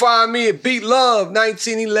podcast. Find me at Beat Love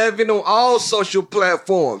 1911 on all social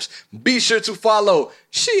platforms. Be sure to follow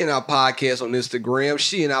She and Our Podcast on Instagram,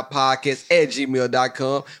 She and Our Podcast at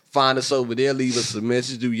gmail.com. Find us over there, leave us a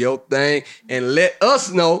message, do your thing, and let us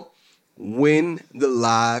know when the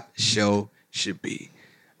live show should be.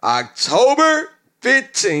 October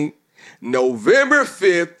 15th, November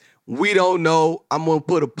 5th, we don't know. I'm going to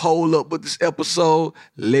put a poll up with this episode.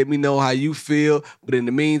 Let me know how you feel. But in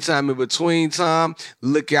the meantime, in between time,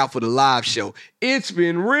 look out for the live show. It's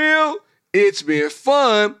been real. It's been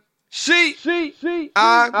fun.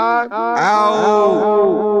 I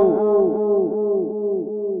out.